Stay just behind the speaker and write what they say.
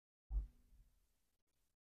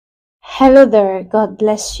Hello there, God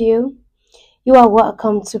bless you. You are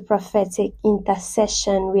welcome to Prophetic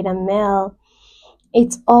Intercession with Amel.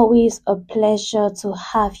 It's always a pleasure to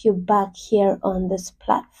have you back here on this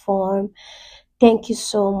platform. Thank you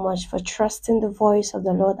so much for trusting the voice of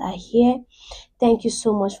the Lord I hear. Thank you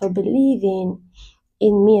so much for believing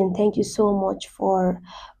in me, and thank you so much for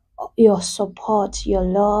your support, your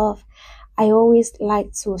love. I always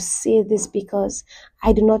like to say this because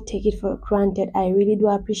I do not take it for granted. I really do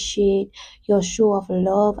appreciate your show of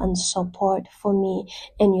love and support for me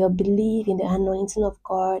and your belief in the anointing of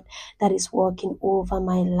God that is working over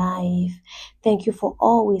my life. Thank you for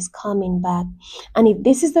always coming back. And if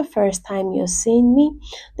this is the first time you're seeing me,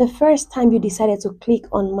 the first time you decided to click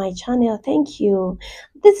on my channel, thank you.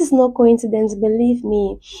 This is no coincidence, believe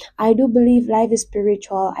me. I do believe life is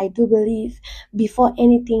spiritual. I do believe before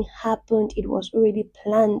anything happened, it was already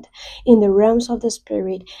planned in the realms of the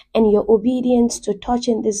spirit, and your obedience to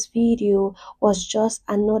touching this video was just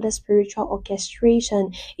another spiritual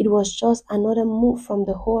orchestration. It was just another move from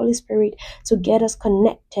the Holy Spirit to get us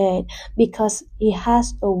connected, because He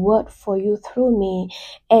has a word for you through me.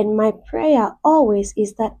 And my prayer always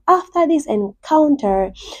is that after this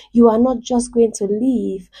encounter, you are not just going to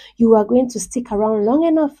leave, you are going to stick around long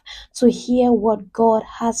enough to hear what God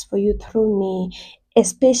has for you through me,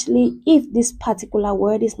 especially if this particular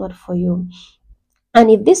word is not for you. And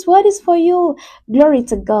if this word is for you, glory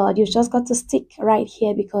to God. You just got to stick right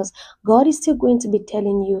here, because God is still going to be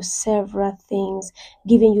telling you several things,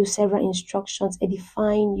 giving you several instructions,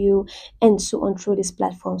 edifying you, and so on through this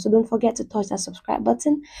platform. So don't forget to touch that subscribe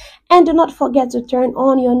button, and do not forget to turn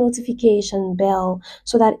on your notification bell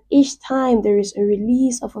so that each time there is a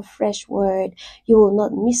release of a fresh word, you will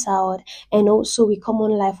not miss out. And also, we come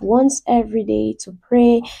on live once every day to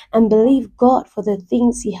pray and believe God for the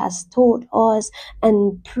things He has told us,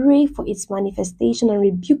 and pray for its manifestation and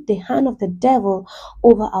rebuke the hand of the devil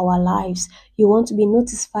over our lives. You want to be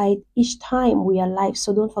notified each time we are live,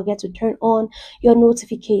 so don't forget to turn on your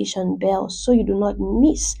notification bell so you do not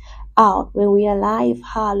miss out when we are live.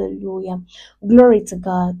 Hallelujah. Glory to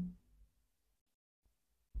God.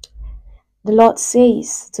 The Lord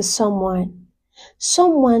says to someone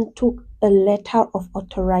took a letter of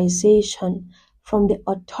authorization from the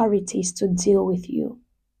authorities to deal with you.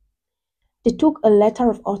 They took a letter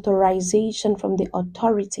of authorization from the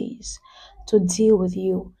authorities to deal with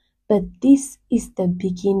you, but this is the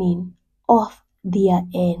beginning of their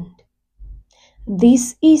end.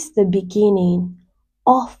 This is the beginning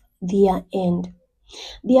of their end.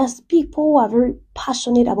 There's people who are very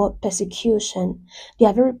passionate about persecution. They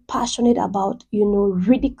are very passionate about,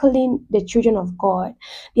 ridiculing the children of God.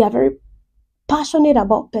 They are very passionate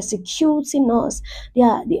about persecuting us. They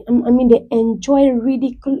enjoy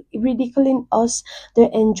ridiculing us. They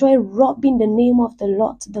enjoy robbing the name of the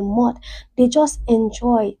Lord to the mud. They just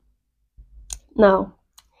enjoy. Now,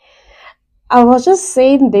 I was just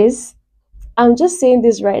saying this. I'm just saying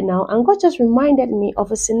this right now, and God just reminded me of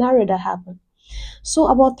a scenario that happened. So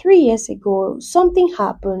about 3 years ago, something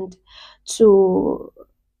happened to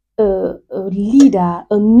a leader,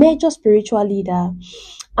 a major spiritual leader.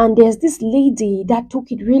 And there's this lady that took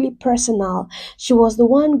it really personal. She was the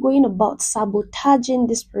one going about sabotaging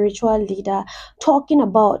the spiritual leader, talking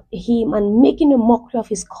about him and making a mockery of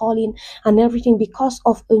his calling and everything, because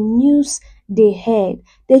of a news they heard.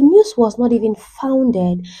 The news was not even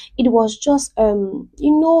founded. It was just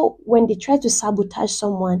when they try to sabotage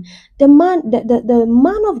someone, the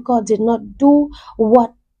man of God did not do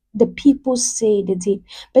what the people say they did.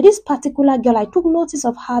 But this particular girl, I took notice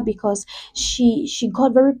of her because she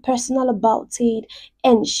got very personal about it,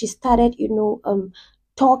 and she started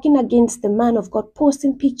talking against the man of God,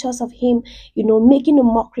 posting pictures of him, making a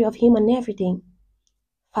mockery of him and everything.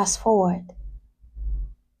 Fast forward,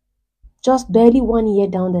 just barely 1 year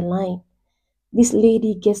down the line, this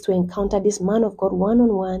lady gets to encounter this man of God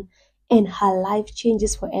one-on-one, and her life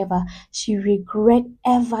changes forever. She regrets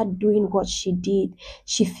ever doing what she did.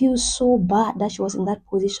 She feels so bad that she was in that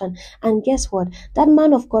position. And guess what? That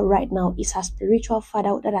man of God right now is her spiritual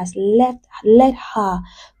father that has led her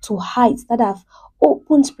to heights that have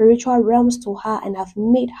opened spiritual realms to her and have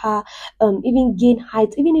made her even gain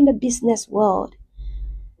heights, even in the business world.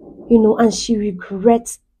 And she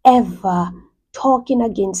regrets ever talking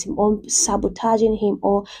against him or sabotaging him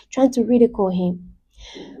or trying to ridicule him.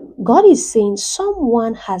 God is saying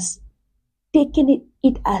someone has taken it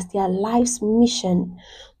it as their life's mission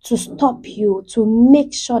to stop you, to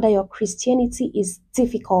make sure that your Christianity is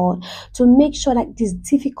difficult, to make sure that it is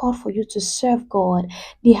difficult for you to serve God.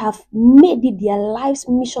 They have made it their life's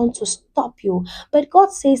mission to stop you. But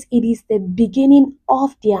God says it is the beginning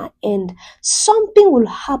of their end. Something will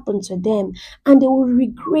happen to them and they will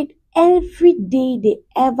regret every day they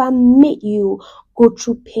ever made you go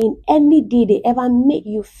through pain, any day they ever made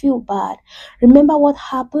you feel bad. Remember what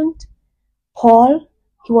happened? Paul,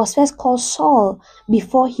 he was first called Saul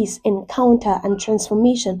before his encounter and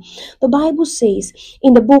transformation. The Bible says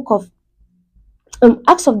in the book of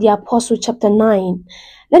Acts of the Apostle chapter 9,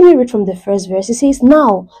 let me read from the first verse. It says,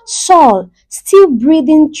 "Now Saul, still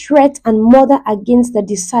breathing threat and murder against the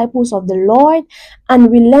disciples of the Lord,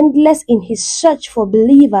 and relentless in his search for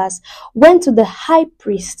believers, went to the high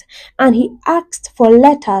priest, and he asked for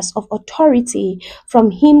letters of authority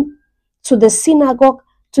from him to the synagogues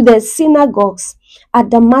at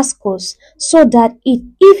Damascus, so that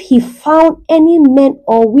if he found any men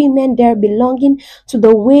or women there belonging to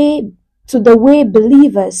the way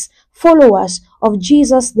believers, followers of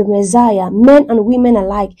Jesus the Messiah, men and women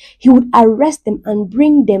alike, he would arrest them and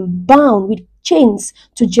bring them bound with chains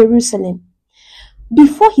to Jerusalem."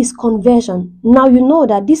 Before his conversion, now you know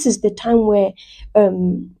that this is the time where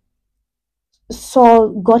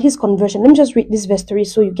Saul got his conversion. Let me just read this verse 3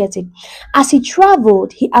 so you get it. "As he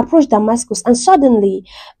traveled, he approached Damascus, and suddenly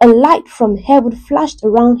a light from heaven flashed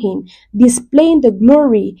around him, displaying the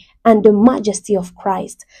glory and the majesty of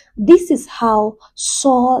Christ." This is how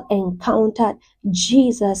Saul encountered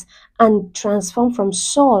Jesus and transformed from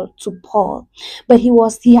Saul to Paul. But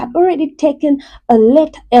he had already taken a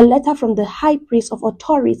letter from the high priest of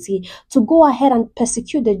authority to go ahead and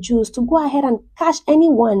persecute the Jews, to go ahead and catch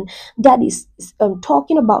anyone that is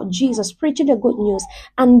talking about Jesus, preaching the good news,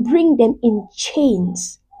 and bring them in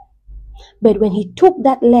chains. But when he took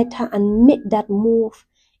that letter and made that move,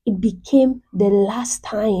 it became the last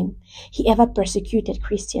time he ever persecuted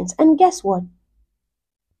Christians. And guess what?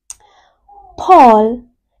 Paul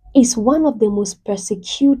is one of the most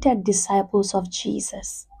persecuted disciples of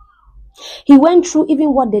Jesus. He went through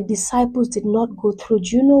even what the disciples did not go through.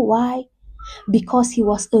 Do you know why? Because he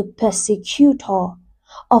was a persecutor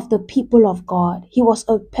of the people of God. He was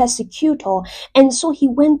a persecutor, and so he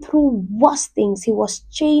went through worse things. He was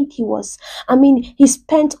chained. He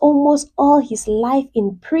spent almost all his life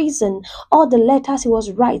in prison. All the letters he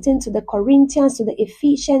was writing to the Corinthians, to the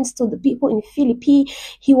Ephesians, to the people in Philippi,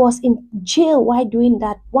 he was in jail while doing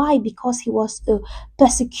that. Why? Because he was a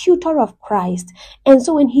persecutor of Christ. And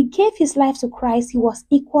so when he gave his life to Christ, he was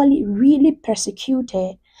equally really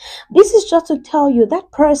persecuted. This is just to tell you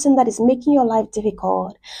that person that is making your life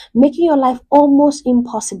difficult, making your life almost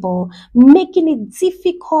impossible, making it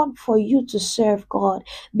difficult for you to serve God,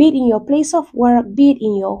 be it in your place of work, be it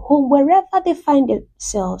in your home, wherever they find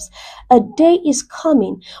themselves. A day is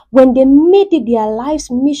coming when they made it their life's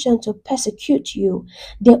mission to persecute you.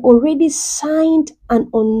 They already signed an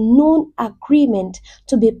unknown agreement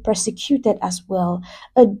to be persecuted as well.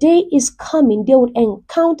 A day is coming, they will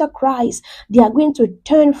encounter Christ. They are going to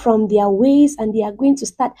turn from their ways and they are going to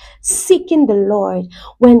start seeking the Lord.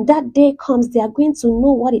 When that day comes, they are going to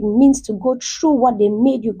know what it means to go through what they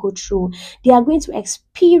made you go through. They are going to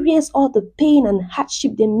experience all the pain and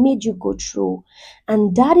hardship they made you go through.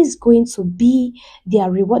 And that is going to be their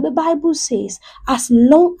reward. The Bible says, as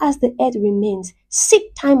long as the earth remains, seed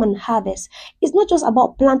time and harvest. It's not just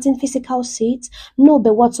about planting physical seeds. No,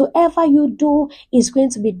 but whatsoever you do is going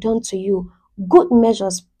to be done to you. Good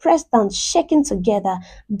measures, pressed down, shaken together.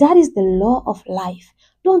 That is the law of life.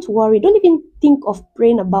 Don't worry. Don't even think of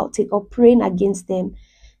praying about it or praying against them.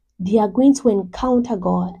 They are going to encounter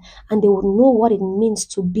God and they will know what it means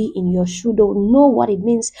to be in your shoe. They will know what it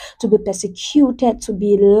means to be persecuted, to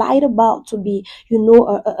be lied about, to be,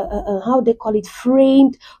 how they call it,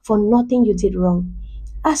 framed for nothing you did wrong.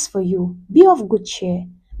 As for you, be of good cheer,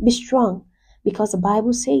 be strong, because the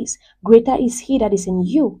Bible says, greater is he that is in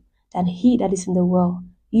you than he that is in the world.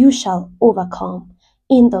 You shall overcome.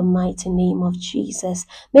 In the mighty name of Jesus.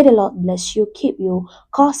 May the Lord bless you, keep you,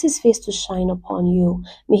 cause his face to shine upon you.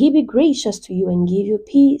 May he be gracious to you and give you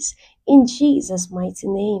peace. In Jesus' mighty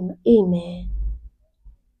name, amen.